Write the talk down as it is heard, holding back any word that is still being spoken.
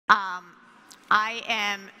I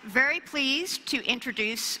am very pleased to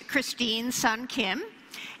introduce Christine Sun Kim,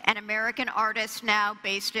 an American artist now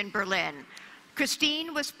based in Berlin.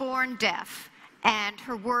 Christine was born deaf, and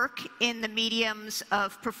her work in the mediums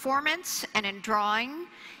of performance and in drawing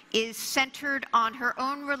is centered on her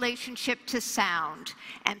own relationship to sound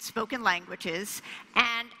and spoken languages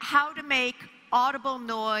and how to make audible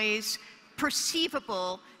noise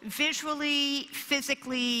perceivable visually,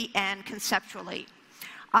 physically, and conceptually.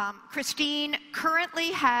 Christine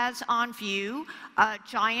currently has on view a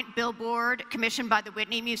giant billboard commissioned by the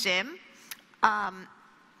Whitney Museum,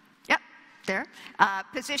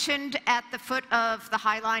 positioned at the foot of the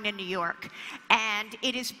High Line in New York. And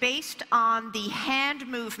it is based on the hand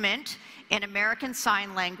movement in American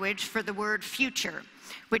Sign Language for the word future,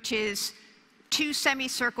 which is 2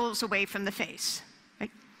 semicircles away from the face.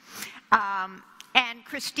 Right? And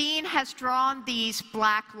Christine has drawn these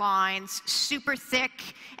black lines, super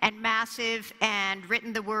thick and massive, and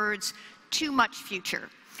written the words, "too much future."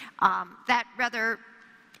 That rather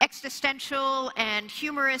existential and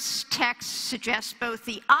humorous text suggests both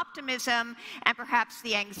the optimism and perhaps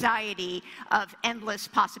the anxiety of endless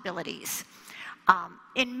possibilities.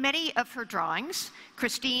 In many of her drawings,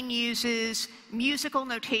 Christine uses musical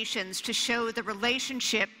notations to show the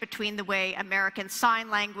relationship between the way American Sign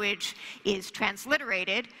Language is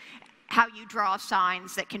transliterated, how you draw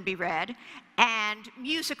signs that can be read, and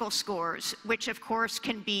musical scores, which of course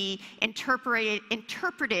can be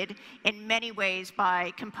interpreted in many ways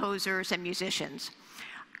by composers and musicians.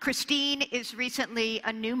 Christine is recently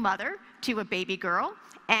a new mother to a baby girl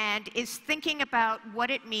and is thinking about what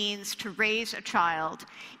it means to raise a child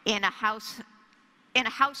in a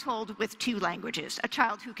household with 2 languages, a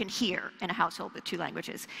child who can hear in a household with 2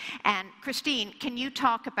 languages. And Christine, can you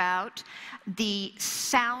talk about the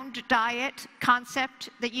sound diet concept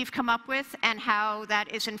that you've come up with and how that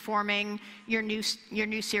is informing your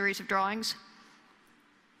new series of drawings?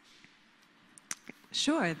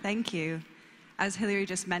 Sure, thank you. As Hilarie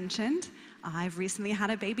just mentioned, I've recently had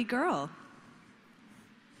a baby girl.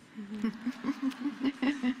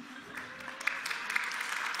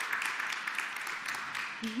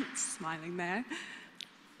 Smiling there.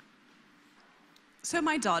 So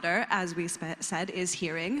my daughter, as we said, is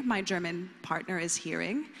hearing. My German partner is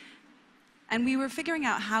hearing. And we were figuring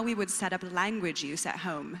out how we would set up language use at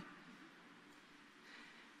home.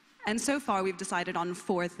 And so far, we've decided on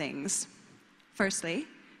 4 things. Firstly,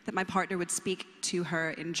 that my partner would speak to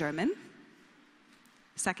her in German.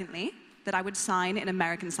 Secondly, that I would sign in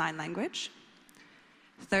American Sign Language.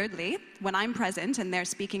 Thirdly, when I'm present and they're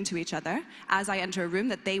speaking to each other, as I enter a room,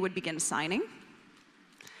 that they would begin signing.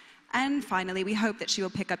 And finally, we hope that she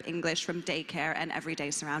will pick up English from daycare and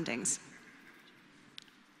everyday surroundings.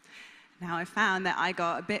 Now, I found that I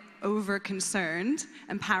got a bit over-concerned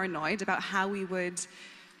and paranoid about how we would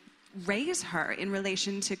raise her in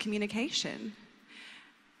relation to communication.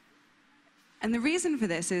 And the reason for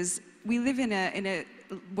this is we live in a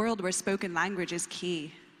world where spoken language is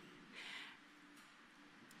key.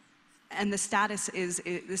 And the status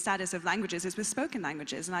of languages is with spoken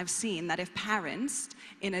languages. And I've seen that if parents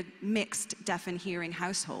in a mixed deaf and hearing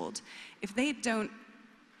household, if they're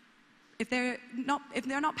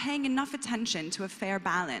not paying enough attention to a fair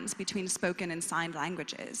balance between spoken and signed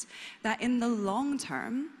languages, that in the long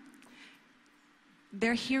term,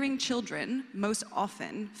 their hearing children most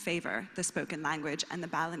often favor the spoken language and the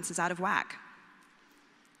balance is out of whack.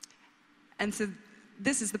 And so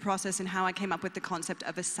this is the process in how I came up with the concept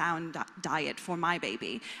of a sound diet for my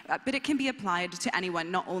baby. But it can be applied to anyone,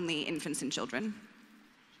 not only infants and children.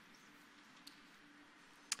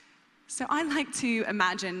 So I like to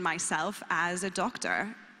imagine myself as a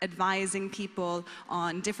doctor advising people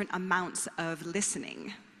on different amounts of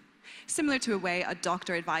listening. Similar to a way a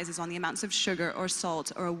doctor advises on the amounts of sugar or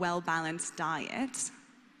salt or a well-balanced diet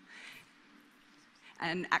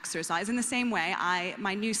and exercise. In the same way,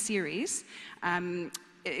 my new series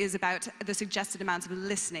is about the suggested amounts of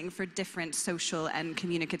listening for different social and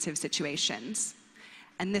communicative situations.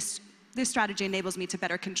 And this strategy enables me to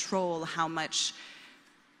better control how much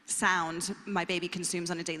sound my baby consumes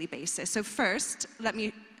on a daily basis. So first,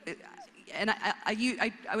 I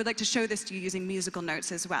would like to show this to you using musical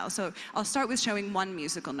notes as well. So I'll start with showing one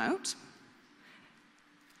musical note.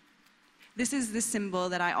 This is the symbol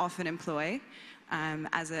that I often employ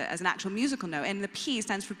as an actual musical note. And the P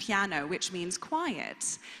stands for piano, which means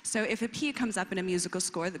quiet. So if a P comes up in a musical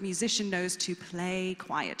score, the musician knows to play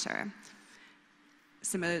quieter.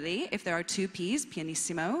 Similarly, if there are 2 Ps,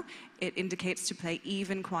 pianissimo, it indicates to play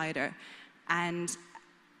even quieter. And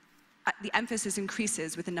the emphasis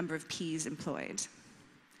increases with the number of Ps employed.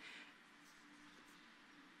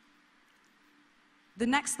 The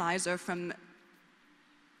next slides are from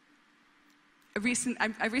I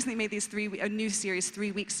recently made a new series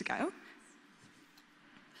 3 weeks ago.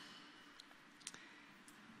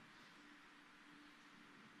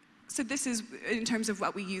 So this is in terms of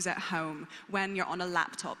what we use at home when you're on a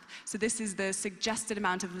laptop. So this is the suggested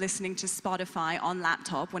amount of listening to Spotify on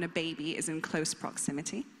laptop when a baby is in close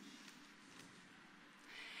proximity.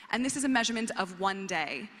 And this is a measurement of 1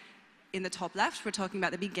 day. In the top left, we're talking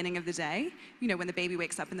about the beginning of the day, when the baby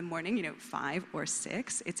wakes up in the morning, 5 or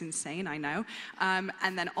 6. It's insane, I know.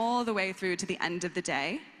 And then all the way through to the end of the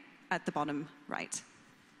day at the bottom right.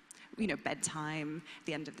 Bedtime,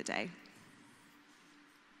 the end of the day.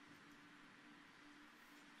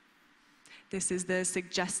 This is the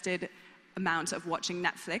suggested amount of watching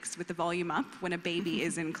Netflix with the volume up when a baby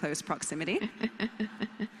is in close proximity.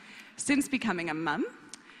 Since becoming a mum,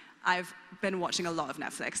 I've been watching a lot of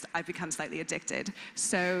Netflix. I've become slightly addicted.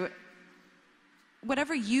 So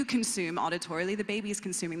whatever you consume auditorily, the baby is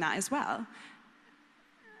consuming that as well.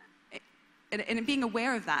 And being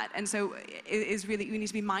aware of that, and so is really, we need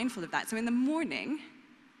to be mindful of that. So in the morning,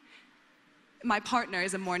 my partner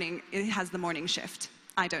has the morning shift.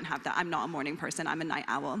 I don't have that. I'm not a morning person. I'm a night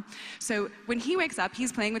owl. So when he wakes up,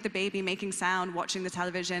 he's playing with the baby, making sound, watching the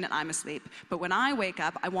television, and I'm asleep. But when I wake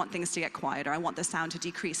up, I want things to get quieter. I want the sound to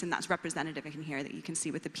decrease, and that's representative in here that you can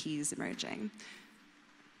see with the P's emerging.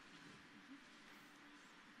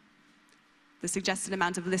 The suggested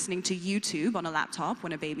amount of listening to YouTube on a laptop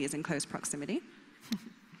when a baby is in close proximity.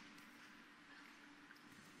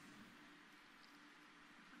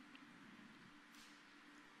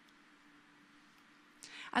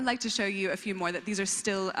 I'd like to show you a few more that these are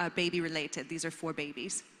still baby-related. These are for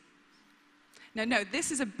babies. Now, no, this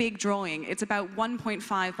is a big drawing. It's about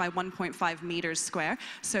 1.5 by 1.5 meters square.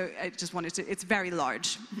 So I just wanted to, it's very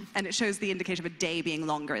large. And it shows the indication of a day being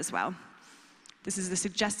longer as well. This is the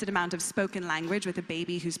suggested amount of spoken language with a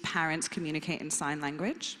baby whose parents communicate in sign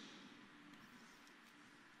language.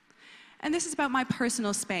 And this is about my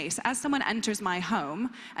personal space. As someone enters my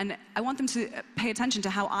home, and I want them to pay attention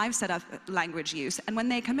to how I've set up language use. And when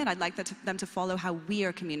they come in, I'd like them to follow how we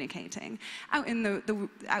are communicating. Out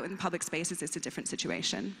in public spaces, it's a different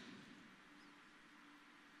situation.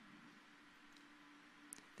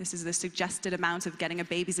 This is the suggested amount of getting a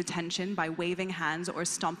baby's attention by waving hands or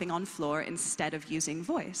stomping on floor instead of using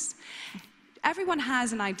voice. Everyone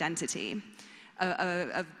has an identity,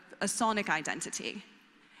 a sonic identity.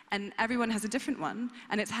 And everyone has a different one,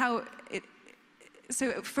 and it's how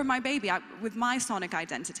so for my baby, with my sonic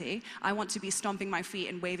identity, I want to be stomping my feet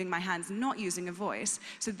and waving my hands, not using a voice.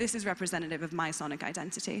 So this is representative of my sonic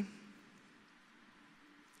identity.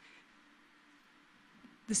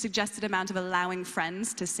 The suggested amount of allowing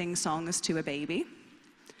friends to sing songs to a baby.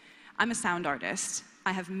 I'm a sound artist.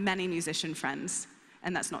 I have many musician friends,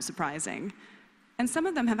 and that's not surprising. And some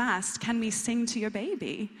of them have asked, can we sing to your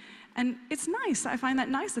baby? And it's nice. I find that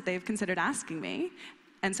nice that they've considered asking me.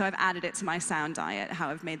 And so I've added it to my sound diet, how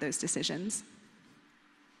I've made those decisions.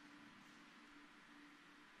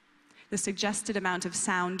 The suggested amount of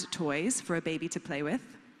sound toys for a baby to play with.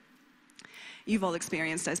 You've all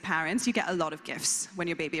experienced as parents, you get a lot of gifts when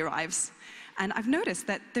your baby arrives. And I've noticed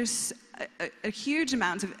that there's a huge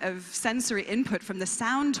amount of sensory input from the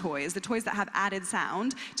sound toys, the toys that have added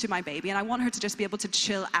sound to my baby, and I want her to just be able to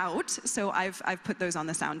chill out, so I've put those on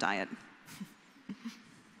the sound diet.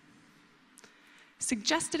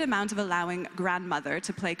 Suggested amount of allowing grandmother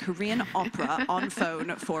to play Korean opera on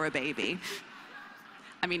phone for a baby.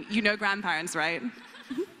 I mean, you know grandparents, right?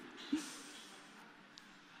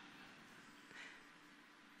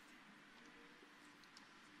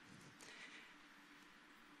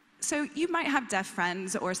 So you might have deaf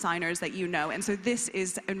friends or signers that you know, and so this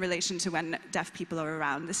is in relation to when deaf people are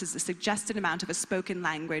around. This is the suggested amount of a spoken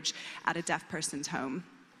language at a deaf person's home.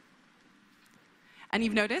 And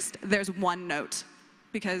you've noticed there's one note,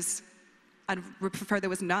 because I'd prefer there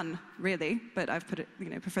was none, really, but I've put it,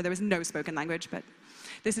 prefer there was no spoken language, but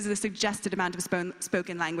this is the suggested amount of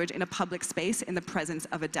spoken language in a public space in the presence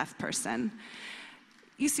of a deaf person.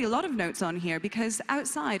 You see a lot of notes on here, because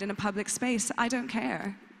outside in a public space, I don't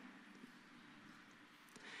care.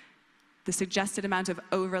 The suggested amount of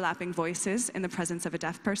overlapping voices in the presence of a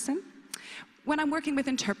deaf person. When I'm working with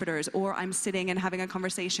interpreters or I'm sitting and having a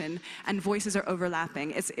conversation and voices are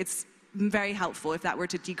overlapping, it's very helpful if that were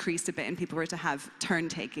to decrease a bit and people were to have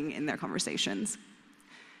turn-taking in their conversations.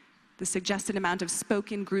 The suggested amount of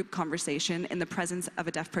spoken group conversation in the presence of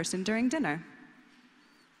a deaf person during dinner.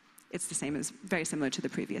 It's the same as, very similar to the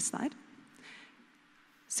previous slide.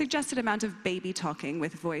 Suggested amount of baby talking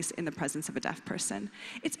with voice in the presence of a deaf person.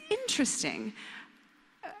 It's interesting.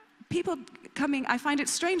 people coming, I find it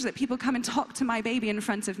strange that people come and talk to my baby in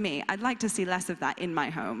front of me. I'd like to see less of that in my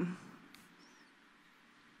home.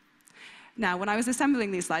 Now, when I was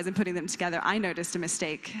assembling these slides and putting them together, I noticed a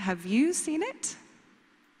mistake. Have you seen it?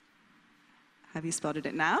 Have you spotted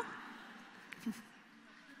it now?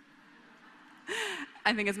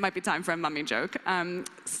 I think it might be time for a mummy joke.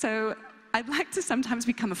 So I'd like to sometimes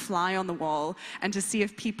become a fly on the wall and to see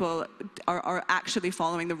if people are actually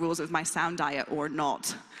following the rules of my sound diet or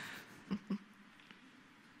not.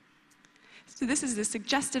 So this is the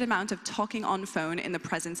suggested amount of talking on phone in the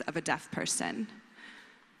presence of a deaf person.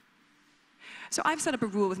 So I've set up a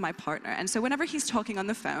rule with my partner, and so whenever he's talking on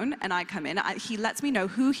the phone and I come in, he lets me know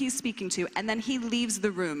who he's speaking to, and then he leaves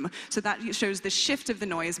the room. So that shows the shift of the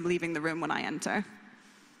noise leaving the room when I enter.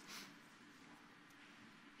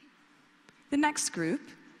 The next group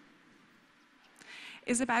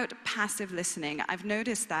is about passive listening. I've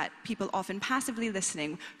noticed that people often passively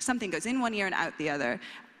listening, something goes in one ear and out the other,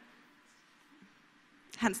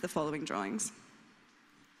 hence the following drawings.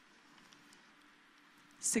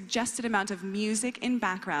 Suggested amount of music in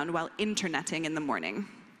background while interneting in the morning.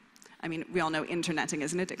 I mean, we all know interneting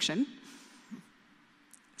is an addiction.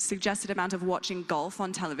 Suggested amount of watching golf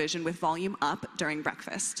on television with volume up during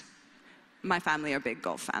breakfast. My family are big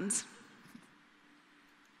golf fans.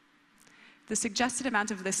 The suggested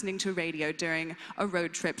amount of listening to radio during a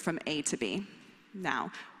road trip from A to B.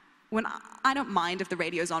 Now, I don't mind if the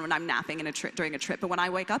radio's on when I'm napping during a trip, but when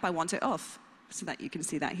I wake up, I want it off, so that you can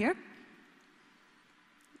see that here.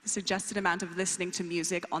 The suggested amount of listening to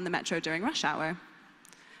music on the metro during rush hour.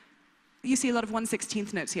 You see a lot of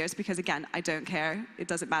 1/16 notes here. It's because, again, I don't care. It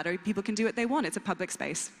doesn't matter. People can do what they want. It's a public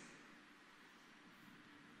space.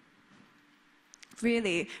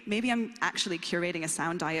 Really, maybe I'm actually curating a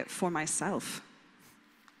sound diet for myself.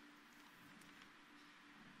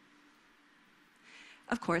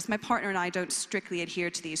 Of course, my partner and I don't strictly adhere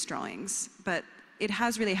to these drawings, but it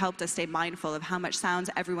has really helped us stay mindful of how much sounds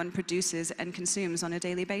everyone produces and consumes on a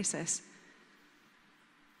daily basis.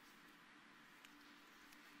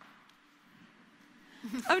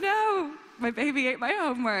 Oh no, my baby ate my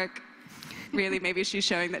homework. Really, maybe she's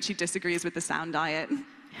showing that she disagrees with the sound diet.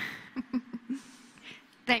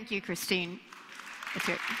 Thank you, Christine. That's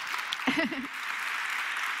it.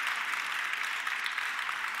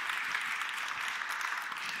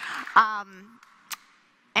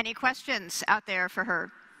 Any questions out there for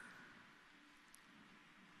her?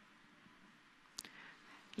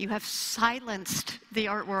 You have silenced the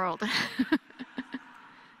art world.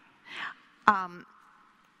 I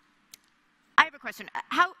have a question.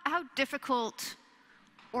 How difficult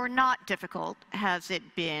or not difficult has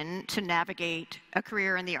it been to navigate a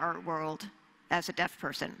career in the art world as a deaf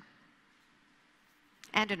person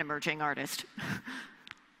and an emerging artist?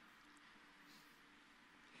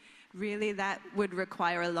 Really, that would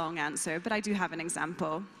require a long answer, but I do have an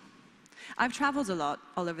example. I've traveled a lot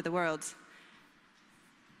all over the world.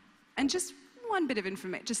 And just one bit of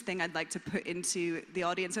information, just thing I'd like to put into the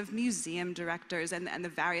audience of museum directors and the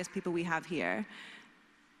various people we have here.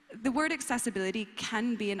 The word accessibility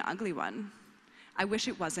can be an ugly one. I wish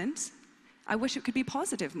it wasn't. I wish it could be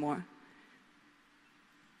positive more.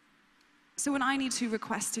 So when I need to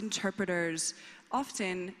request interpreters,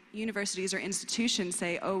 often universities or institutions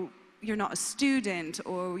say, oh, you're not a student,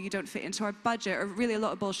 or you don't fit into our budget, or really a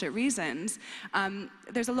lot of bullshit reasons.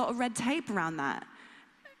 There's a lot of red tape around that.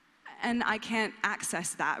 And I can't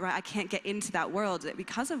access that, right? I can't get into that world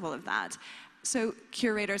because of all of that. So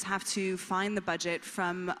curators have to find the budget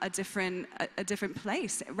from a different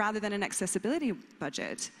place rather than an accessibility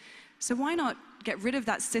budget. So why not get rid of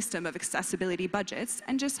that system of accessibility budgets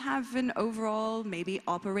and just have an overall, maybe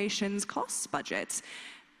operations costs budget?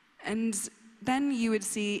 And then you would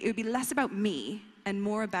see it would be less about me and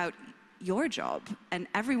more about your job and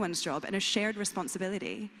everyone's job and a shared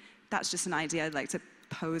responsibility. That's just an idea I'd like to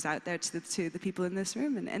pose out there to the people in this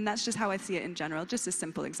room. And that's just how I see it in general, just a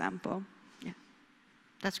simple example. Yeah,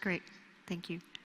 that's great. Thank you.